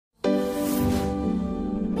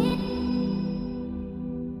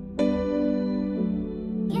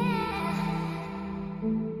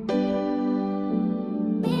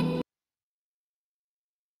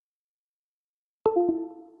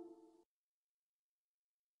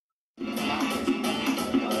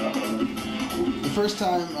first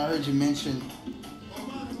time I heard you mention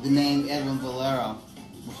the name Edwin Valero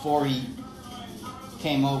before he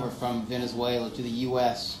came over from Venezuela to the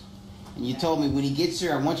U.S. And you told me when he gets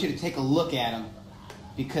here, I want you to take a look at him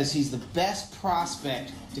because he's the best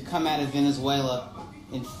prospect to come out of Venezuela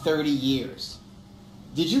in 30 years.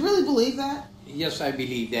 Did you really believe that? Yes, I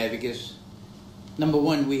believe that because, number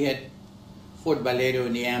one, we had fought Valero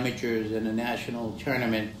in the amateurs in a national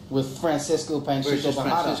tournament. With Francisco Panchito versus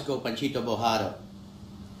Bojado. Francisco Panchito Bojado.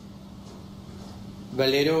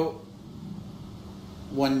 Valero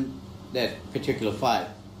won that particular fight.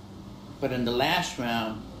 But in the last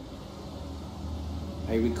round,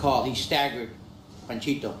 I recall, he staggered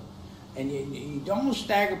Panchito. And you don't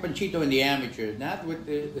stagger Panchito in the amateurs, not with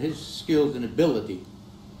his skills and ability.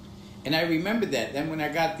 And I remember that. Then when I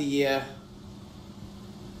got a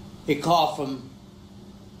call from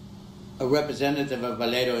a representative of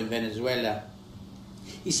Valero in Venezuela,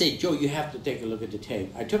 he said, "Joe, you have to take a look at the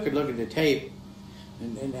tape." I took a look at the tape,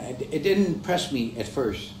 and it didn't impress me at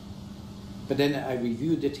first. But then I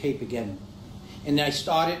reviewed the tape again. And I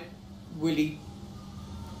started really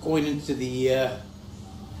going into the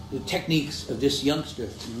techniques of this youngster.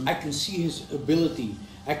 Mm-hmm. I can see his ability.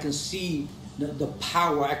 I can see the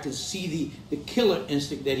power. I can see the killer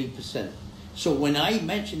instinct that he possessed. So when I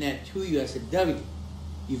mentioned that to you, I said, "David,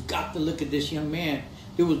 you've got to look at this young man."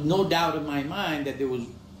 There was no doubt in my mind that there was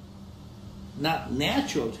not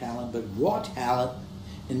natural talent, but raw talent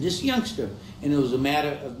in this youngster. And it was a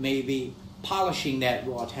matter of maybe polishing that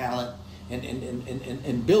raw talent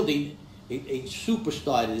and building a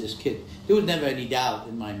superstar to this kid. There was never any doubt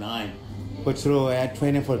in my mind. But through I had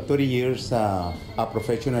training for 30 years, a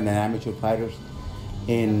professional and amateur fighters.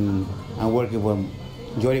 And I'm working with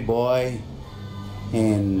Johnny Boy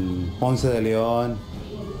and Ponce de Leon,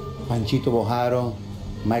 Panchito Bojado,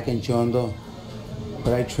 Mike Anchondo.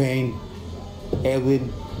 But I trained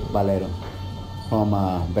Edwin Valero from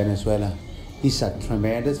Venezuela. He's a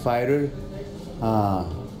tremendous fighter,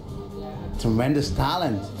 tremendous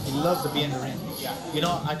talent. He loves to be in the ring. Yeah. You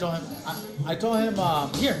know, I told him,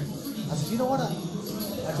 here. I said, you know what? I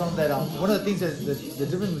told him that one of the things that the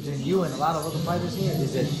difference between you and a lot of other fighters here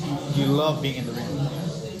is that you love being in the ring.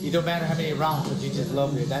 It don't matter how many rounds, but you just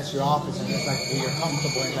love it. That's your office, and it's like where you're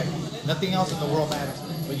comfortable, and like nothing else in the world matters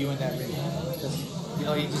but you in that ring. Because, you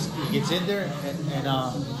know, he gets in there and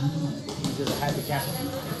he's just a happy camper.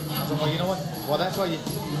 I said, well, you know what? Well, that's why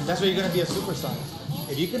you're going to be a superstar.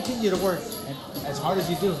 If you continue to work and as hard as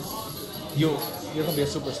you do, you're going to be a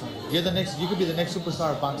superstar. You could be the next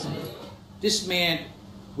superstar of boxing. This man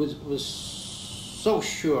was so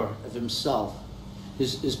sure of himself.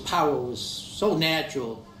 His power was so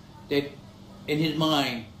natural that in his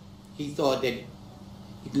mind, he thought that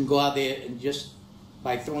he can go out there and just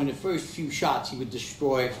by throwing the first few shots, he would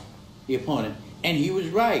destroy the opponent. And he was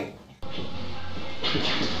right.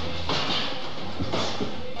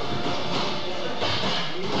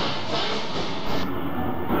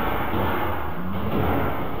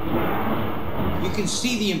 You can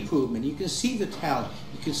see the improvement, you can see the talent,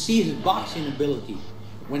 you can see his boxing ability.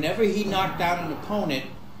 Whenever he knocked out an opponent,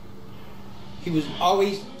 he was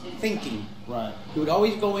always thinking. Right. He would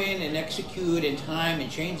always go in and execute in time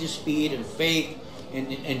and change his speed and fake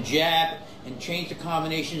and jab and change the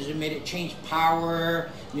combinations and change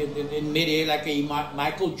power in mid-air like a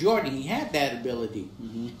Michael Jordan. He had that ability.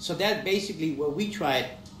 Mm-hmm. So that's basically what we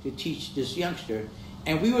tried to teach this youngster.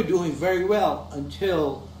 And we were doing very well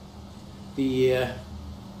until the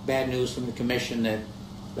bad news from the commission that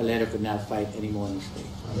Valero could not fight anymore in the state.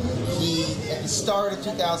 At the start of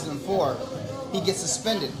 2004, he gets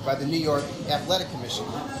suspended by the New York Athletic Commission.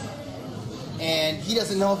 And he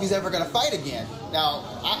doesn't know if he's ever going to fight again. Now,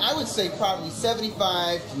 I would say probably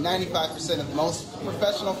 75 to 95% of most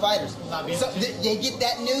professional fighters. So they get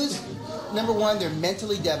that news. Number one, they're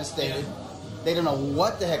mentally devastated. They don't know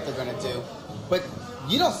what the heck they're going to do. But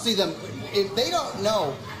you don't see them, if they don't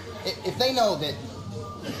know, if they know that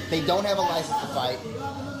they don't have a license to fight,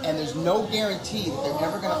 and there's no guarantee that they're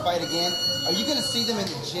never going to fight again, are you going to see them in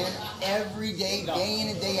the gym every day, day in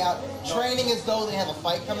and day out, training as though they have a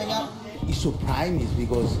fight coming up? He surprised me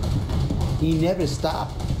because he never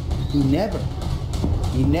stopped. He never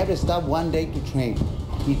stopped one day to train.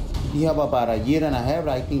 He have about a year and a half,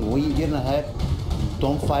 I think, 1 year and a half,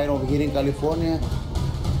 don't fight over here in California.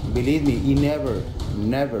 Believe me, he never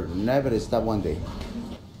stopped one day.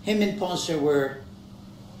 Him and Ponce were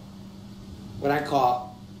what I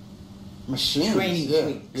call machines. Training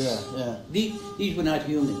freaks. Yeah. These were not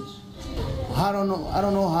humans. I don't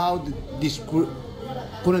know how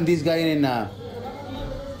putting this guy in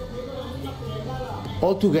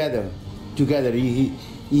all together.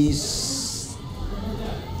 He's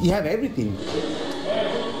you have everything.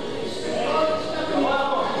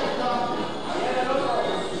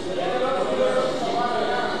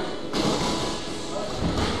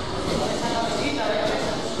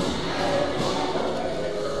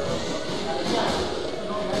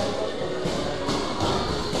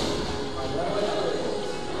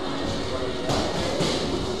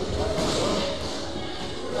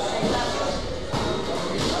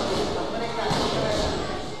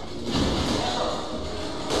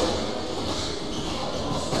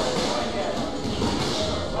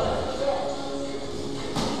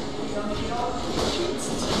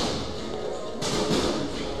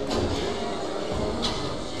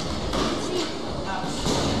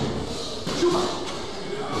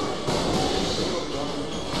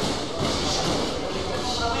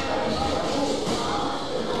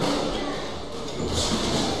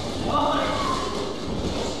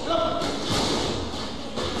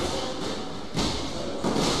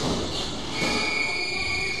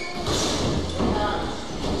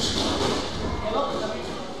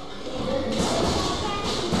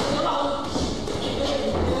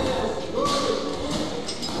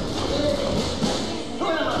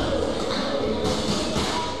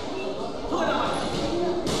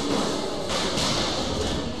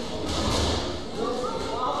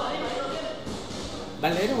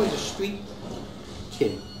 Valero was a street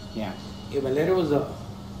kid. Yeah. Valero was a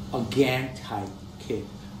gang type kid,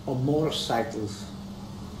 on motorcycles.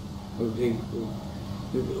 They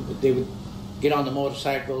would get on the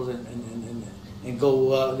motorcycles and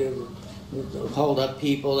go they would hold up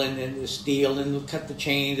people and steal and cut the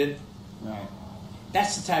chains. And Right.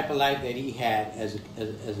 that's the type of life that he had as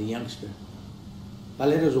a youngster.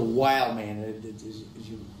 Valero's a wild man.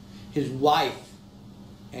 His wife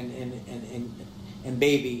and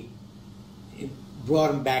baby, it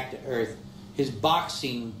brought him back to earth. His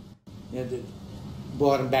boxing,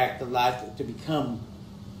 brought him back to life to become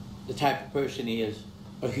the type of person he is,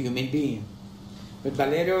 a human being. But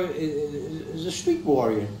Valero is a street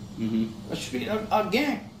warrior, a street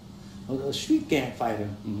gang fighter.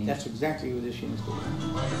 That's exactly what this youngster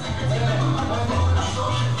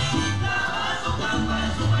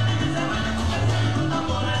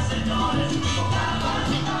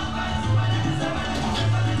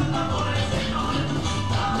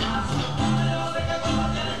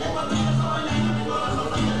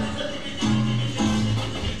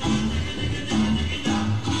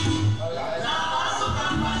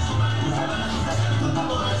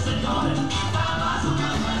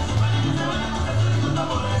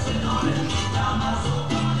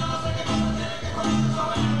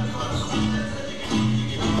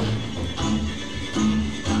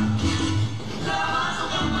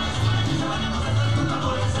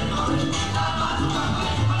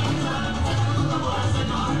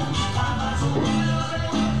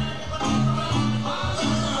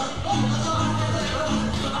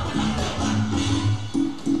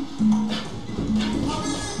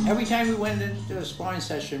Every time we went into a sparring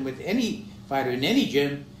session with any fighter in any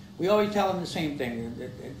gym, we always tell them the same thing.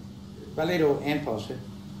 Valero and Posse,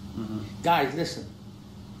 guys, listen.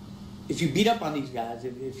 If you beat up on these guys,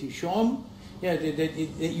 if you show them that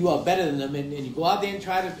you are better than them, and you go out there and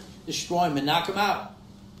try to destroy them and knock them out,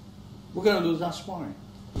 we're going to lose our sparring.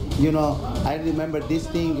 You know, I remember this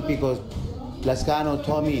thing because Lascano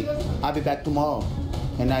told me, I'll be back tomorrow.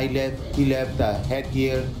 And he left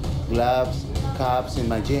headgear, gloves, cups in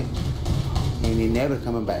my gym. And he never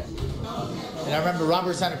coming back. And I remember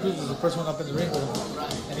Robert Santa Cruz was the first one up in the ring with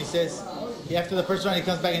him. And he says, after the first round, he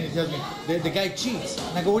comes back and he tells me, the guy cheats.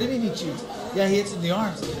 And I go, what do you mean he cheats? Yeah, he hits in the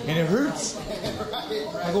arms, and it hurts.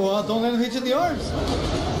 I go, well, don't let him hit you in the arms.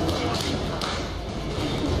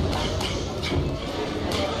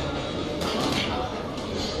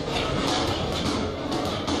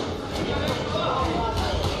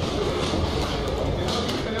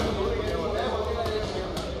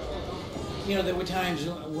 You know, there were times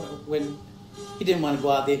when he didn't want to go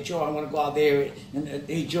out there. Joe, I want to go out there, and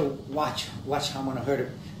hey, Joe, watch how I'm going to hurt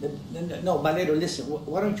him. No, Valero, listen,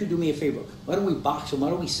 why don't you do me a favor? Why don't we box him? Why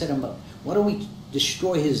don't we set him up? Why don't we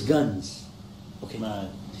destroy his guns? Okay. Right.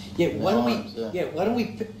 Yeah. Why don't we? Yeah. Why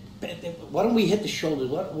don't we hit the shoulders?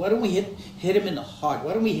 Why don't we hit him in the heart?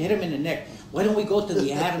 Why don't we hit him in the neck? Why don't we go to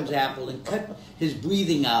the Adam's apple and cut his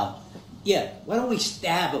breathing out? Yeah. Why don't we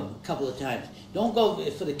stab him a couple of times? Don't go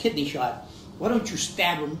for the kidney shot. Why don't you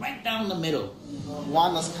stab him right down the middle?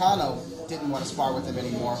 Juan Lascano didn't want to spar with him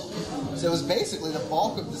anymore. So it was basically the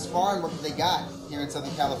bulk of the sparring work that they got here in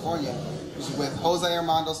Southern California. It was with Jose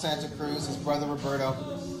Armando Santa Cruz, his brother Roberto,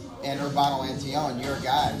 and Urbano Antillon, your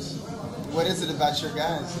guys. What is it about your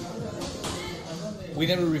guys? We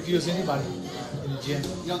never refuse anybody. in the gym.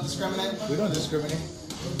 You don't discriminate? We don't discriminate.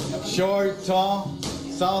 Short, tall,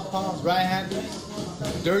 southpaws,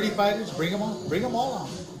 right-handers, dirty fighters, bring them on. Bring them all on.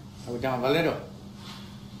 Edwin Valero.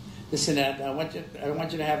 Listen, I don't want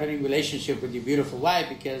you to have any relationship with your beautiful wife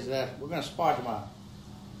because we're going to spar tomorrow.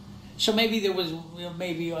 So maybe there was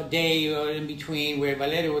maybe a day or in between where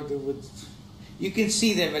Valero would you can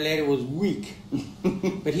see that Valero was weak.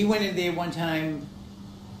 But he went in there one time,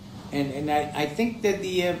 and I think that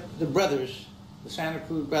the brothers, the Santa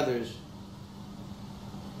Cruz brothers,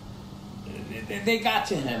 they got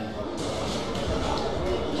to him.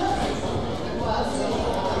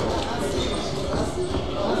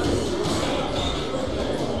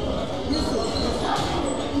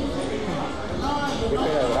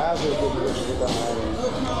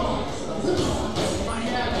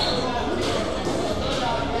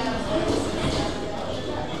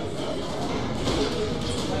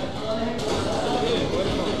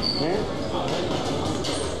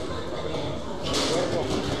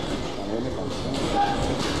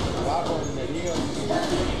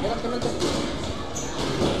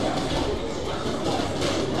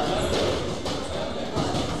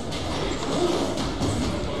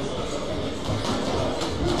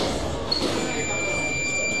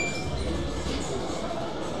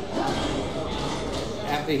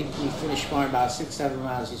 After he finished sparring about 6-7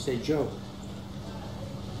 rounds, he said, "Joe,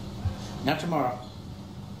 not tomorrow.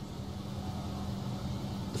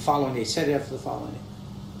 The following day, set it up for the following day.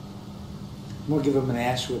 I'm going to give him an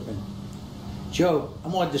ass whipping. Joe,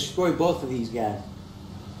 I'm going to destroy both of these guys."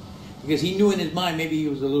 Because he knew in his mind maybe he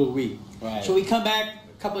was a little weak. Right. So we come back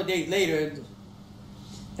a couple of days later,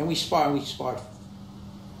 and we sparred.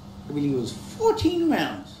 I believe it was 14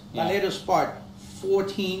 rounds. Yeah. Valero sparred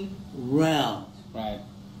 14 rounds. Right.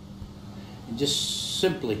 And just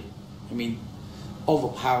simply,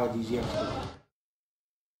 overpowered these youngsters.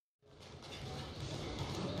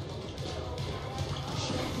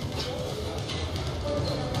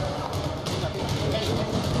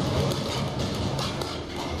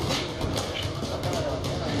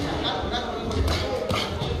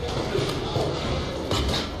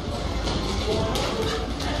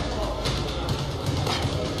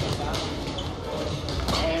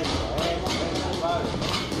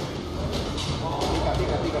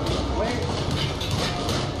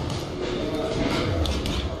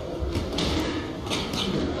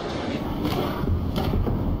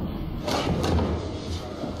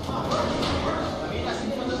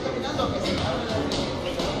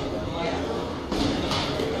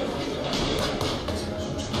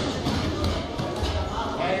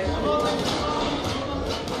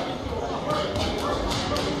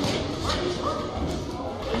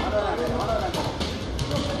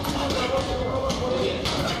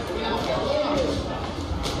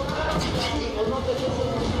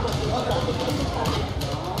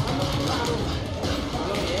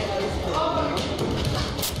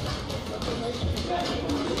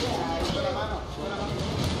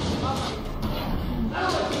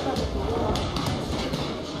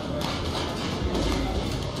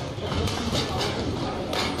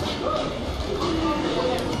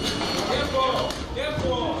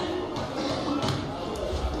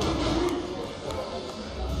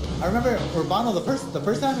 I remember Urbano the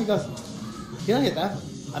first time he goes, "You don't hit that."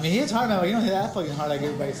 I mean, he hits hard now, but you don't hit that fucking hard like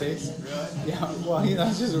everybody says. Really? Yeah. Well,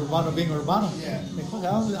 that's just Urbano being Urbano. Yeah. Like, fuck,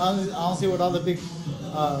 I don't see what all the big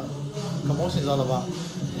commotion is all about.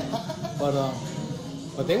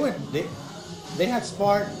 But they had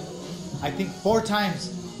sparred, I think 4 times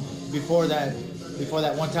before that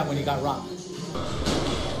one time when he got rocked.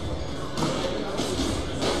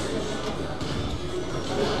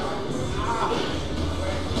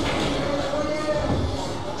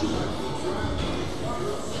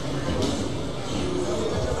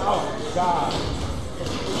 Oh God.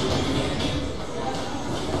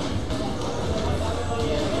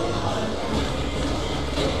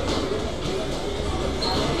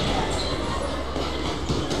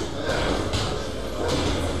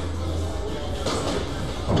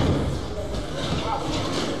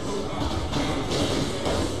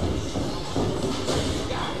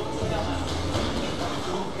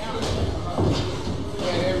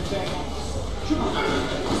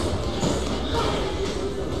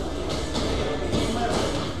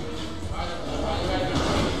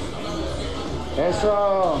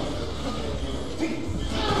 Eso.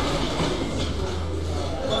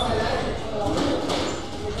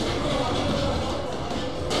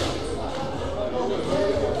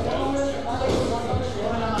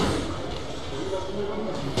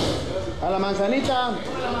 A la manzanita.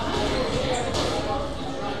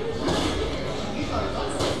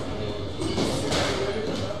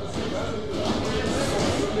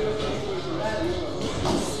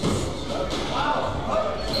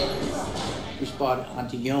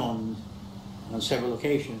 Antillon on several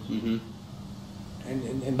occasions. Mm-hmm.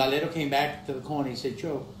 And Valero came back to the corner. He said,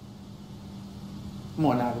 Joe, come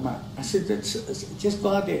on now, come on. I said, just go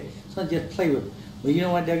out there. It's not just play with him. But you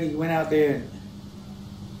know what, Dougie? He went out there and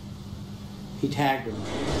he tagged him.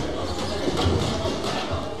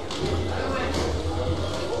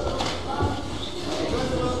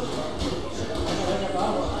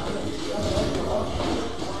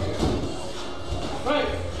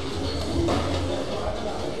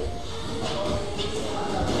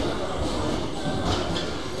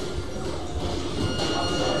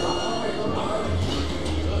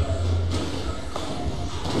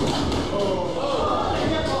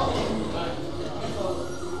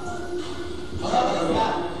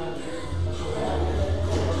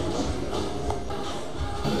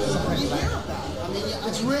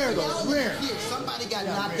 It's rare, though. It's rare. Somebody got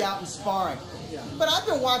knocked out in sparring. But I've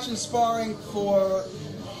been watching sparring for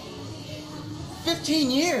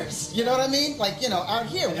 15 years. You know what I mean? Like, you know, out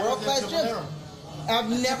here, world-class gyms.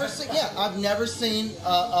 I've never seen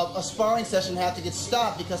a sparring session have to get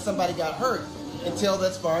stopped because somebody got hurt until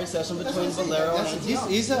that sparring session between Valero and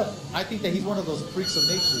I think that he's one of those freaks of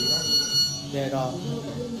nature, you know,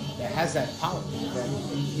 that has that power.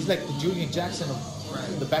 He's like the Julian Jackson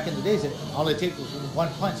of the back in the days. That all it takes was one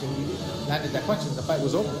punch, and he landed that punch, and the fight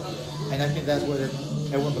was over. And I think that's where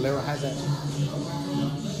Edwin Valero has that.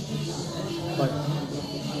 But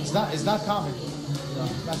it's not common. You know,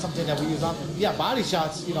 not something that we use often. Yeah, body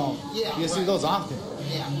shots, you know, you see those often,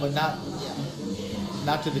 but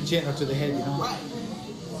not to the chin or to the head, you know. Right.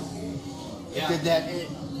 Yeah. Did that.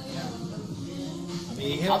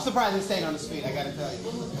 I'm surprised he's staying on his feet, I gotta tell you.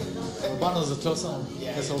 Urbano's a tough son.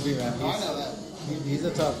 SOB, man. I know that. He's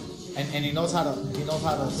a tough, and he knows how to.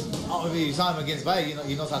 Oh, if you saw him against Valle, you know,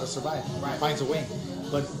 he knows how to survive. Right. Finds a way.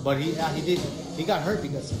 But he got hurt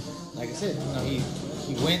because, like I said, you know,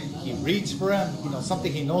 he reached for him, you know,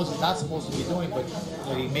 something he knows he's not supposed to be doing, but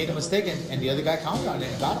he made a mistake, and the other guy counted on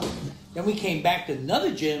it and got him. Then we came back to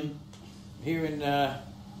another gym here in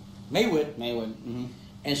Maywood.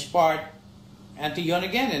 And sparred Antillon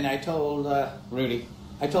again, and I told Rudy.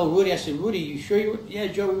 I said, Rudy, you sure you? Yeah,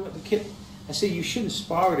 Joe, we want the kid. I said, you shouldn't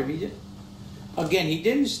spar with him. Again, he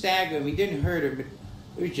didn't stagger him, he didn't hurt him, but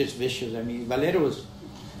it was just vicious. I mean, Valero was.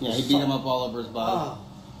 Yeah, he beat him up all over his body. Oh,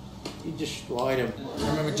 he destroyed him. I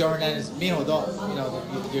remember Joe Hernandez, mijo, you know,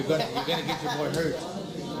 you're gonna get your boy hurt.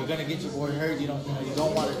 You're gonna get your boy hurt. You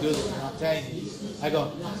don't want to do this. You know, I'm telling you. I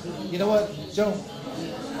go, you know what, Joe?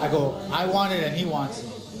 I go, I want it and he wants it.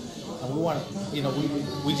 And we want it, you know,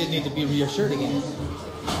 we just need to be reassured again.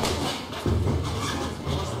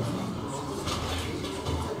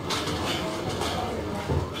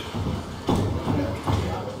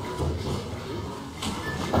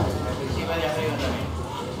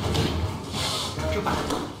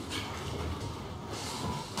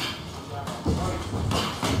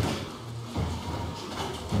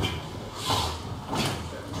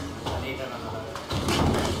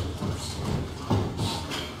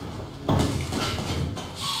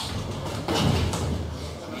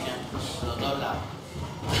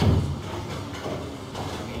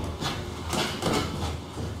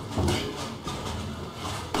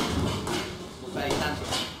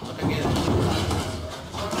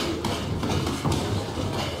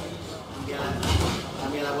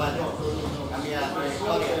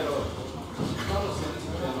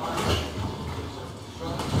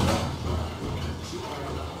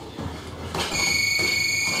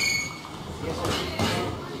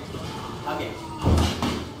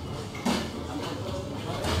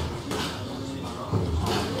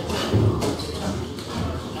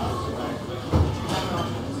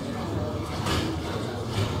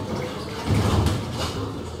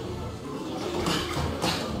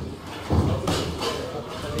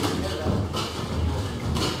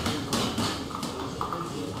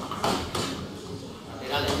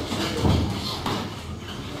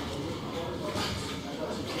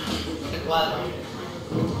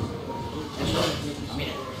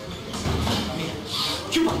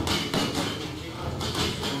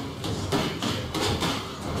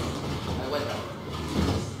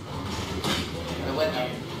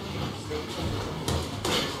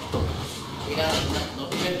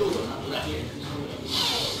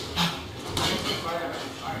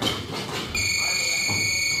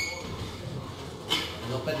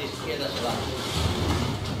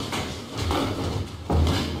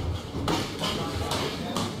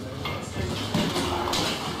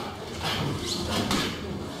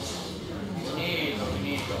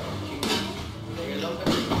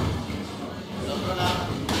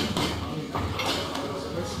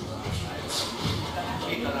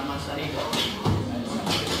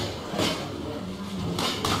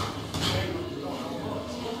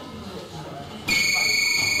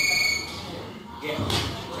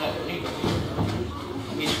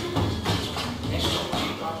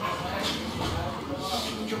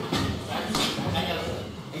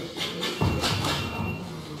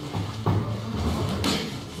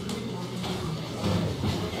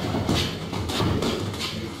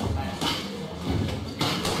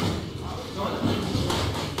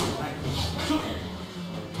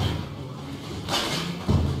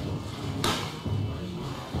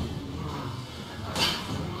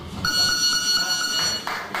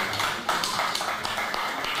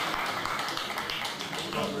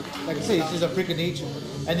 say it's just a freak of nature.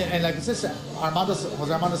 And like it says,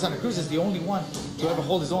 Jose Armando Santa Cruz is the only one to ever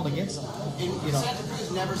hold his own against him. And Santa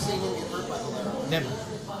Cruz never seen him get hurt by Valero. Never.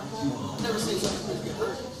 Never seen Santa Cruz get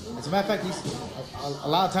hurt. As a matter of fact, a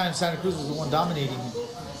lot of times Santa Cruz was the one dominating him.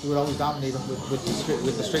 He would always dominate him with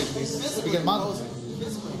the straight face. Because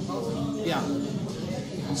yeah.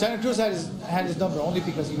 Santa Cruz had his number only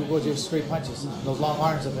because he would go just straight punches. Those long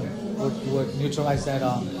arms of him would neutralize that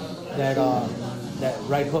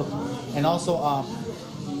right hook. And also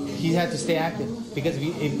he had to stay active because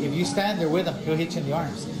if you stand there with him, he'll hit you in the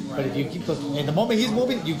arms. But if you keep those, and the moment he's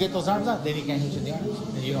moving, you get those arms out, then he can't hit you in the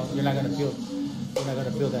arms, and you're not gonna feel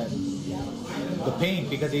that the pain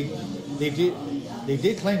because they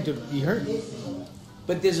did claim to be hurt.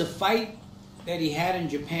 But there's a fight that he had in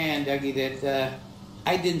Japan, Dougie, that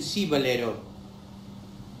I didn't see Valero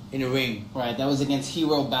in the ring. Right, that was against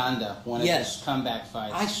Hiro Banda, one of his comeback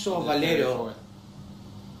fights. I saw Valero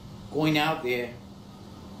going out there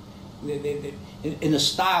in a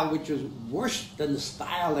style which was worse than the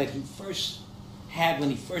style that he first had when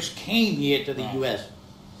he first came here to the U.S.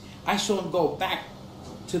 I saw him go back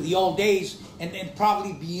to the old days and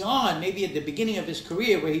probably beyond, maybe at the beginning of his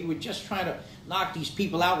career where he was just trying to knock these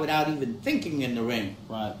people out without even thinking in the ring.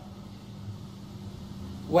 Right.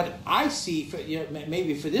 What I see,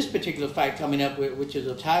 maybe for this particular fight coming up, which is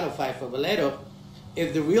a title fight for Valero,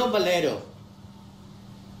 if the real Valero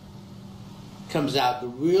comes out, the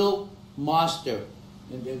real master,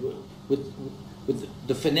 with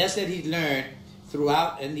the finesse that he's learned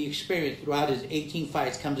throughout and the experience throughout his 18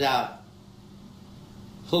 fights comes out,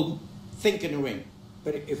 he'll think in the ring.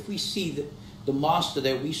 But if we see the master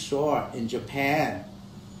that we saw in Japan,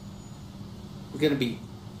 we're going to be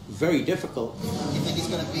very difficult. You think he's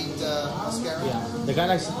going to beat Mosquera? Yeah, the guy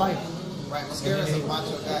likes to fight. Right, Mosquera's a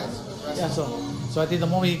macho guy. Yeah, so I think the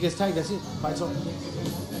moment he gets tight, that's it. Fight's over.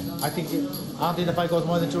 I don't think the fight goes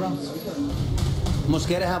more than 2 rounds.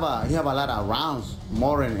 Mosquera have a lot of rounds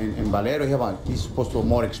more in Valero. He's supposed to have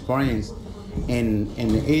more experience in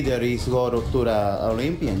either he's go to the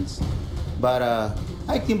Olympians. But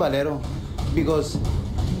I think Valero, because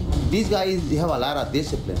these guys, they have a lot of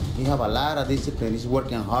discipline. He's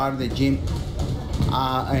working hard in the gym.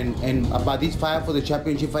 And about this fight for the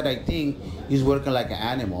championship fight, I think he's working like an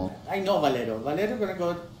animal. I know Valero. Valero's going to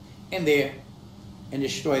go in there and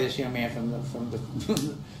destroy this young man from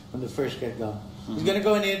the first get-go. He's going to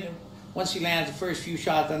go in there, once he lands the first few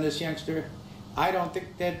shots on this youngster. I don't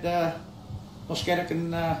think that Mosquera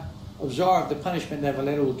can absorb the punishment that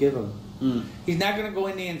Valero will give him. He's not going to go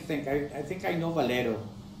in there and think. I think I know Valero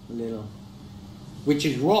a little, which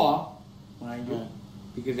is raw, mind you,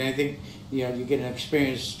 because I think you get an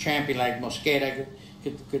experienced champion like Mosquera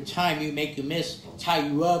could time you, make you miss, tie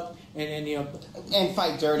you up, and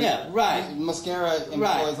fight dirty. Yeah, right. Mosquera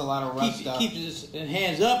employs a lot of rough stuff. Keeps his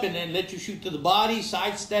hands up and then let you shoot to the body,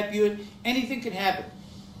 sidestep you. Anything can happen.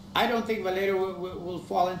 I don't think Valero will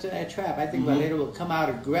fall into that trap. I think Valero will come out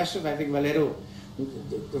aggressive. I think Valero,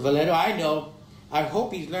 the Valero I know, I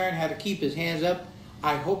hope he's learned how to keep his hands up.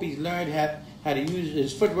 I hope he's learned how to use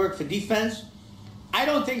his footwork for defense. I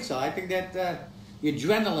don't think so. I think that the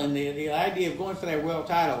adrenaline, the idea of going for that world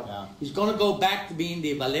title, he's going to go back to being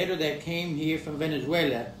the Valero that came here from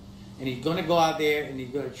Venezuela, and he's going to go out there and he's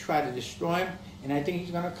going to try to destroy him, and I think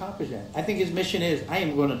he's going to accomplish that. I think his mission is, I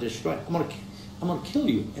am going to destroy him. I'm going to kill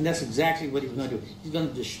you, and that's exactly what he's going to do. He's going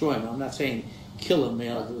to destroy him. I'm not saying kill him,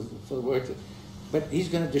 for the word, but he's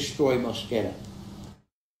going to destroy Mosquera.